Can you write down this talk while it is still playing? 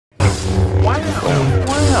Good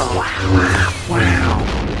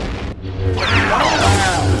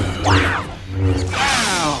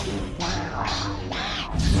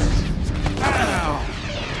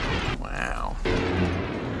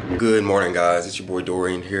morning, guys. It's your boy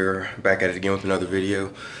Dorian here, back at it again with another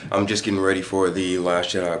video. I'm just getting ready for the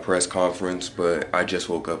Last Jedi press conference, but I just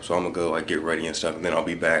woke up, so I'm gonna go like get ready and stuff, and then I'll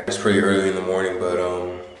be back. It's pretty early in the morning, but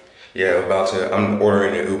yeah, I'm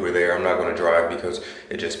ordering an Uber there. I'm not gonna drive because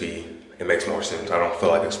it makes more sense. I don't feel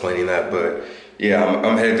like explaining that, but yeah,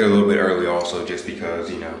 I'm headed there a little bit early also, just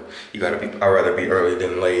because, you know, I'd rather be early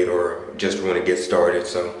than late or just when it gets started.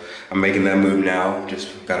 So I'm making that move now.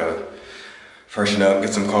 Just gotta freshen up,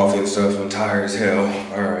 get some coffee and stuff. I'm tired as hell.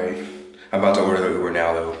 All right, I'm about to order the Uber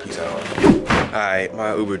now though. Peace out. All right,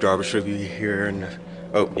 my Uber driver should be here. And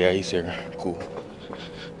oh yeah, he's here. Cool.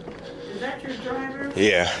 Is that your driver?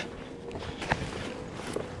 Yeah.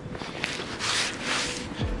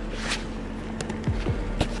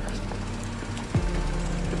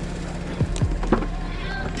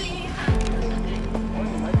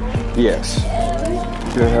 Yes.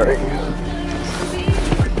 Good, all right.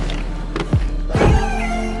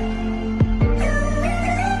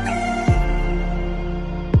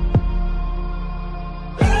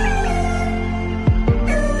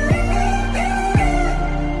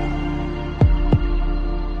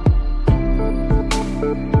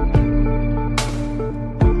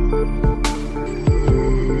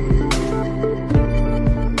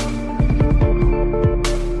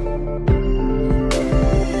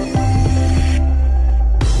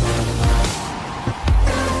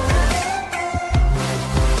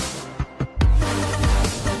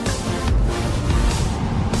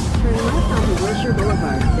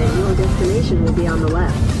 Will be on the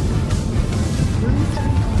left.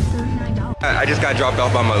 I just got dropped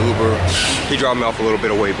off by my Uber. He dropped me off a little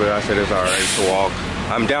bit away, but I said it's all right to walk.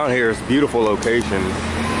 I'm down here. It's a beautiful location.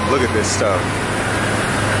 Look at this stuff.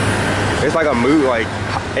 It's like a movie, like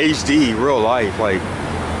HD, real life. Like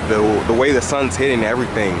the way the sun's hitting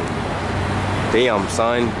everything. Damn,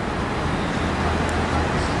 son.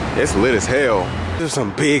 It's lit as hell. There's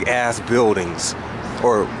some big ass buildings.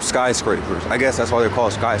 Or skyscrapers. I guess that's why they're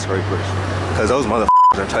called skyscrapers. Because those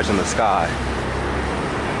motherfuckers are touching the sky.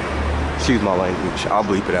 Excuse my language. I'll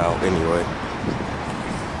bleep it out anyway.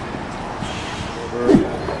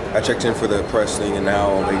 I checked in for the press thing, and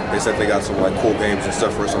now they said they got some like cool games and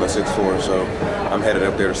stuff for us on the 6th floor. So I'm headed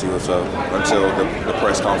up there to see what's up until the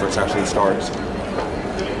press conference actually starts.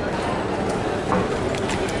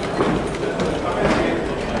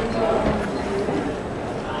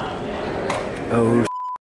 Oh.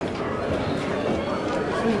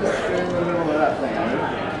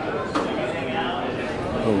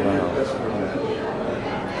 Oh wow.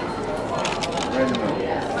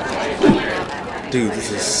 Dude,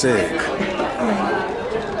 this is sick.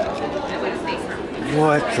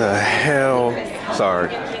 What the hell?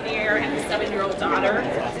 Sorry. Engineer and his 7-year-old daughter,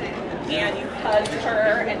 and you hugged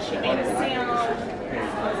her, and she made a sound.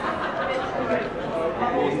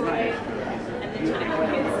 And then you took your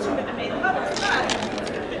kids to it and made love.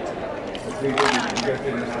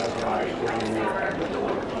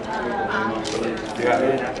 Yeah.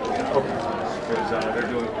 Because they're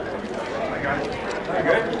doing. You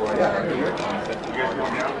good? Yeah. You guys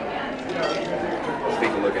going now? Let's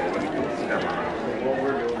take a look at it.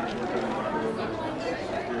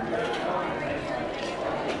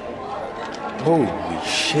 Holy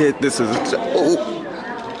shit, this is oh.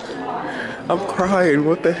 I'm crying,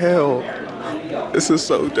 what the hell? This is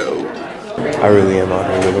so dope. I really am out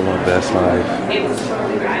here living my best life.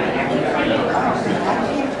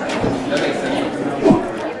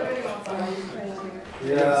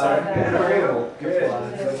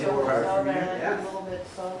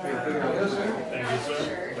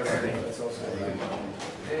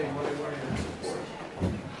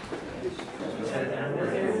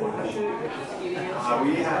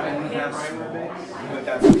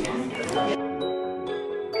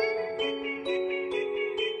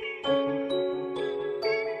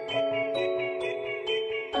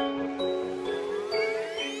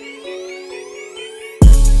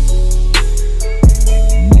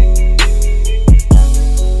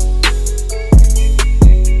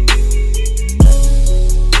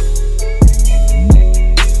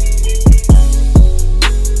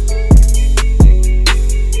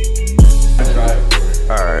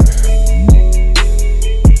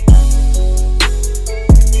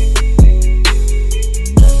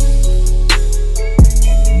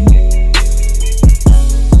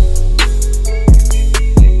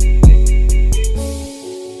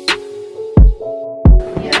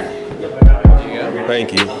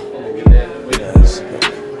 Thank you. Yes.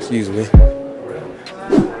 Excuse me.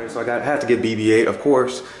 So I had to get BB-8, of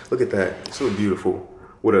course. Look at that, it's so beautiful.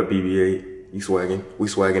 What up, BB-8? You swagging? We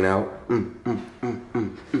swagging out.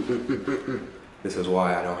 This is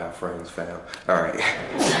why I don't have friends, fam. All right,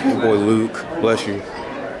 my boy Luke, bless you.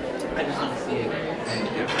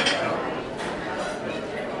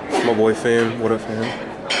 My boy Finn, what up, fam?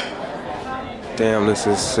 Damn, this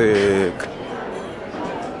is sick.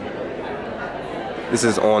 This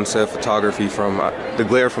is on-set photography from, the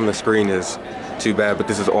glare from the screen is too bad, but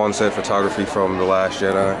this is on-set photography from The Last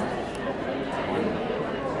Jedi.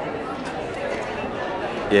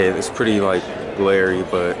 Yeah, it's pretty like glary,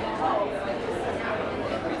 but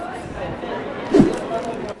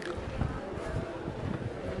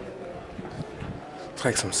it's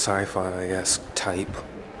like some sci-fi-esque type.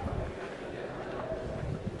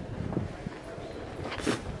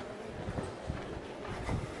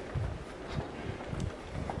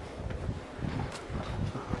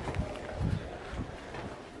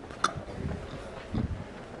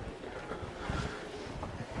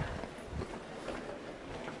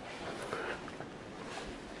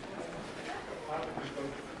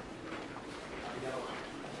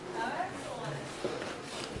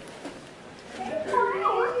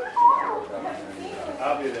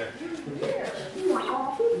 I'll be there.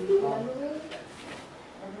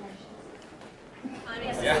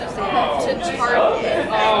 To Target,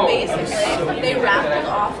 basically, they raffled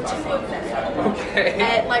off 2 of them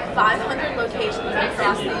at like 500 locations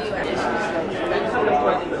across the U.S.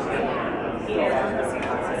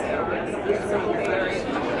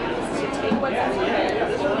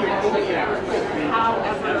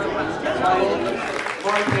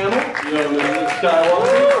 Mark Hamill, young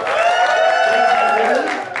Skywalker.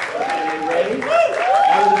 Ray,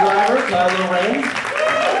 Adam Driver, Kylo Ren.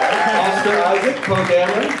 Oscar Isaac, Poe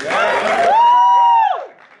Dameron.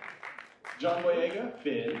 John Boyega,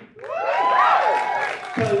 Finn.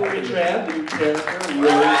 Kelly Marie Tran, the new character,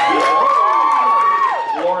 really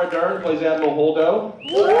cool. Laura Dern plays Admiral Holdo.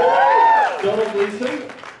 Donald Gleason,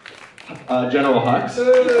 General Hux.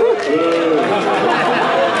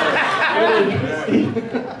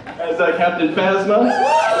 As Captain Phasma.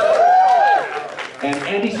 And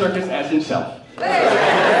Andy Serkis as himself.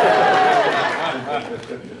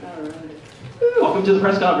 Welcome to the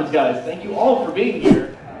press conference, guys. Thank you all for being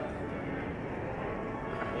here.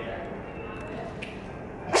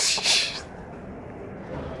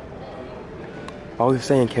 Always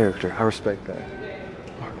stay in character. I respect that.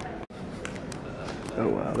 Oh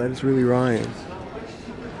wow, that is really Ryan.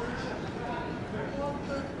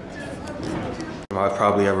 I've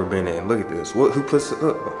probably ever been in. Look at this. What? Who puts?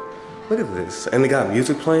 Look at this. And they got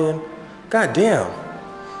music playing. God damn.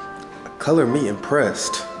 Color me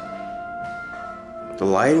impressed. The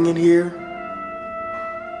lighting in here.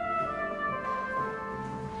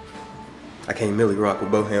 I can't Millie rock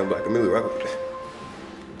with both hands, but I can Millie rock with it.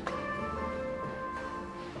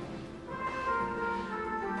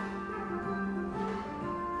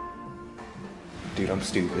 Dude, I'm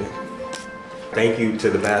stupid. Thank you to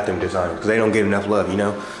the bathroom designers, because they don't get enough love, you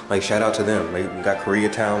know? Like, shout out to them. They got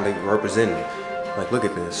Koreatown, they representing it. Like, look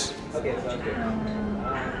at this. Okay, sounds good.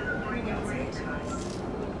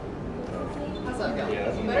 How's that go? Yeah,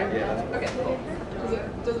 that's better? Yeah, that's okay, cool.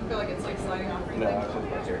 Doesn't feel like it's like sliding off or anything? No, it's just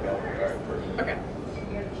my hair gallery. Alright, perfect. Okay.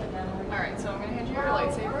 Alright, so I'm gonna hand you your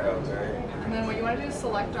lightsaber. Okay. And then what you want to do is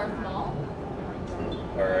select Darth Maul.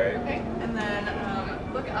 Alright. Okay, and then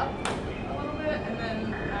look up a little bit, and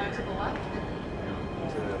then to the left.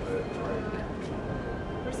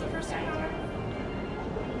 Where's the first one?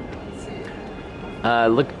 Let's see.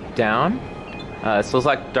 Look down. So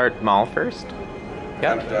select Darth Maul first.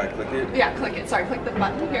 Yep. Do I click it? Yeah, click it. Sorry, click the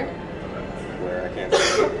button here. Where I can't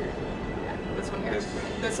see it. This one here.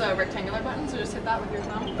 This rectangular button, so just hit that with your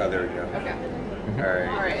thumb. Oh, there we go. Okay. Alright.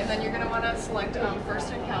 Alright, and then you're going to want to select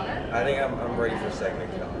first encounter. I think I'm ready for second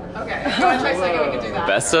encounter. Okay, if you want to try second, we can do that.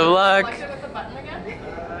 Best of luck. Select it with the button again.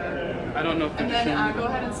 I don't know if And then go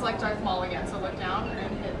ahead and select Darth Maul again. So look down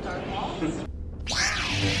and hit Darth Maul.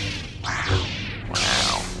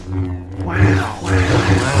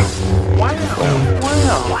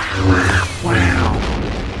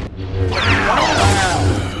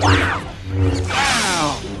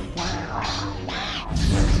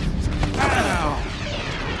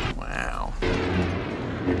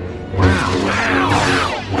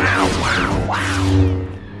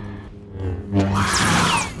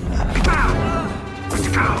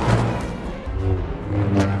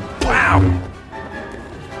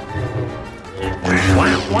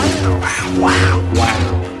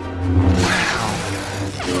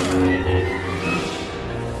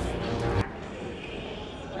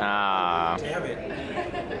 Ah. Damn it.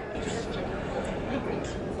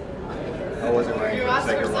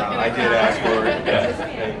 I did ask for it. Yes.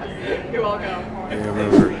 Thank you. You're welcome. I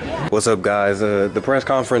remember. What's up, guys? The press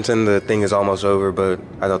conference and the thing is almost over, but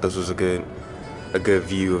I thought this was a good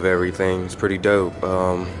view of everything. It's pretty dope.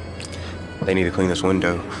 They need to clean this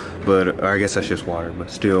window, but I guess that's just water.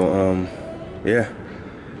 But still, yeah.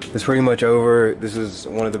 It's pretty much over. This is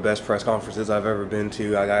one of the best press conferences I've ever been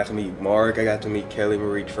to. I got to meet Mark. I got to meet Kelly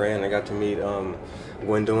Marie Tran. I got to meet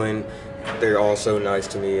Gwendolyn. They're all so nice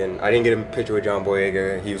to me, and I didn't get a picture with John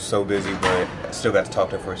Boyega. He was so busy, but I still got to talk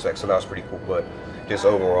to him for a sec, so that was pretty cool. But just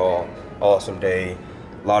overall, awesome day.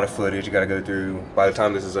 A lot of footage you got to go through. By the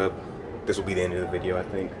time this is up, this will be the end of the video, I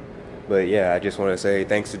think. But yeah, I just want to say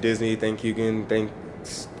thanks to Disney. Thank you again.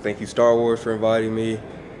 Thank you Star Wars for inviting me.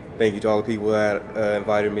 Thank you to all the people that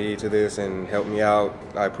invited me to this and helped me out.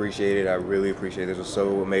 I appreciate it. I really appreciate it. This was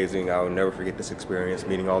so amazing. I will never forget this experience,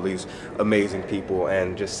 meeting all these amazing people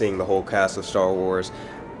and just seeing the whole cast of Star Wars,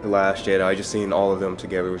 The Last Jedi, just seeing all of them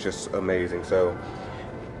together was just amazing. So,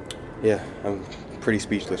 yeah, I'm pretty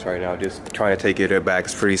speechless right now. Just trying to take it back.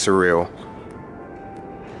 It's pretty surreal.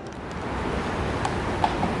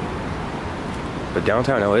 But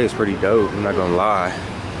downtown LA is pretty dope, I'm not gonna lie.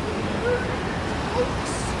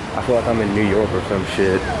 I feel like I'm in New York or some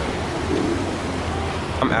shit.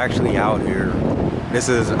 I'm actually out here.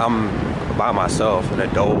 I'm by myself, an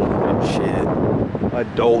adult and shit.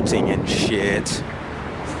 Adulting and shit.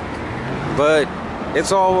 But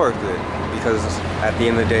it's all worth it, because at the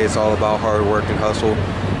end of the day, it's all about hard work and hustle.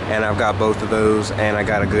 And I've got both of those, and I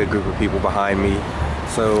got a good group of people behind me.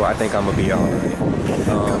 So I think I'm gonna be alright.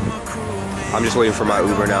 I'm just waiting for my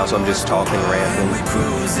Uber now, so I'm just talking random.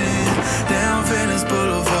 Down Venice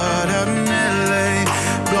Boulevard out in LA,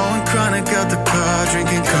 blowing chronic out the car,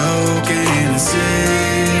 drinking coke and Hennessy.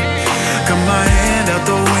 Got my hand out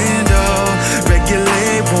the window,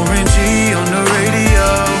 regulate Warren G on the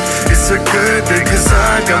radio. It's a good thing 'cause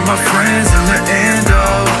I got my friends in the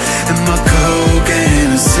endo and my coke and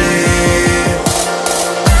Hennessy.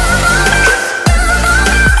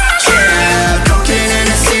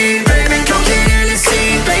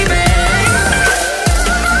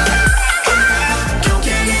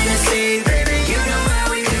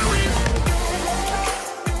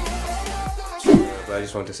 I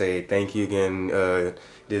just want to say thank you again,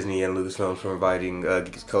 Disney and Lucasfilm, for inviting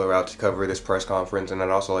Geeks of Color out to cover this press conference. And I'd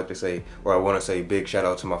also like to say, or I want to say, big shout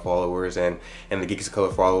out to my followers and the Geeks of Color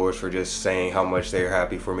followers for just saying how much they're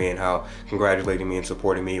happy for me and how congratulating me and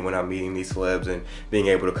supporting me when I'm meeting these celebs and being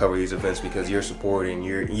able to cover these events, because your support and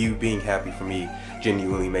you being happy for me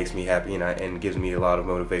genuinely makes me happy and gives me a lot of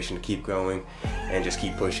motivation to keep going and just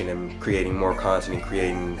keep pushing and creating more content and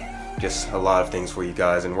creating just a lot of things for you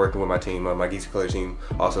guys, and working with my team, my Geeks of Color team.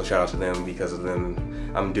 Also shout out to them, because of them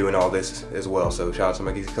I'm doing all this as well. So shout out to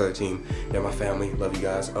my Geeks of Color team. They're my family. Love you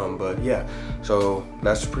guys. But yeah, so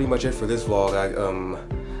that's pretty much it for this vlog. I'm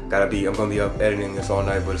gonna be up editing this all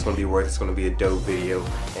night, but it's gonna be worth it. It's gonna be a dope video,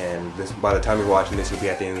 and by the time you're watching this, you'll be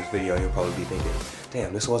at the end of this video and you'll probably be thinking,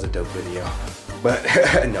 damn, this was a dope video. But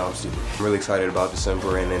no, I'm stupid. I'm really excited about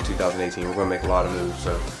December and then 2018. We're gonna make a lot of moves.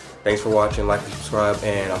 So thanks for watching, like and subscribe,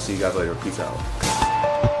 and I'll see you guys later. Peace out.